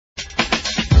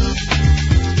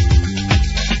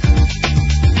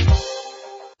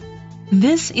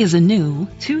This is a new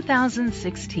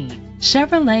 2016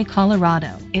 Chevrolet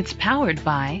Colorado. It's powered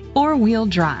by four-wheel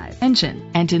drive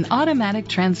engine and an automatic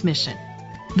transmission.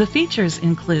 The features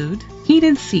include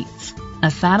heated seats, a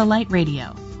satellite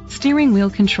radio, steering wheel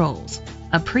controls,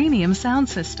 a premium sound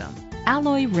system,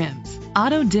 alloy rims,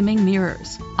 auto-dimming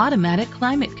mirrors, automatic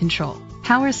climate control,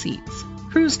 power seats,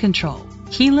 cruise control,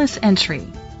 keyless entry.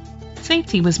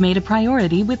 Safety was made a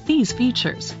priority with these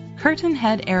features: curtain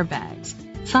head airbags,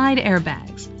 side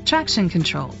airbags, traction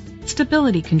control,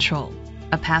 stability control,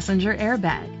 a passenger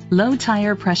airbag, low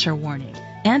tire pressure warning,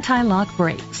 anti-lock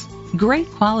brakes. Great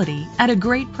quality at a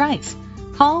great price.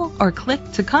 Call or click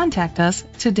to contact us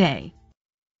today.